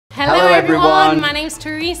Hello everyone, my name's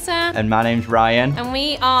Teresa. And my name's Ryan. And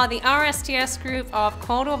we are the RSTS Group of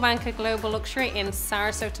Coldwell Banker Global Luxury in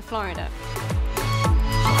Sarasota, Florida.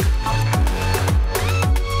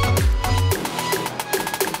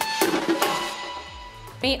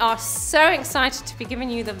 We are so excited to be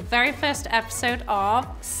giving you the very first episode of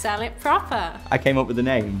Sell It Proper. I came up with the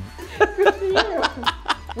name.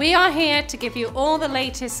 We are here to give you all the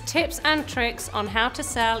latest tips and tricks on how to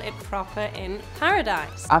sell it proper in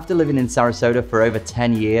paradise. After living in Sarasota for over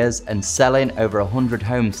 10 years and selling over 100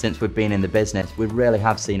 homes since we've been in the business, we really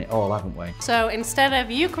have seen it all, haven't we? So instead of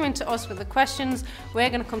you coming to us with the questions, we're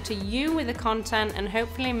going to come to you with the content and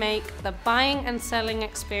hopefully make the buying and selling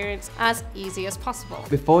experience as easy as possible.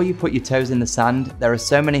 Before you put your toes in the sand, there are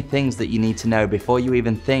so many things that you need to know before you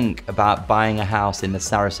even think about buying a house in the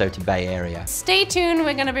Sarasota Bay Area. Stay tuned,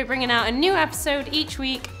 we're going to be bringing out a new episode each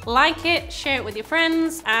week. Like it, share it with your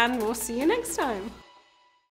friends, and we'll see you next time.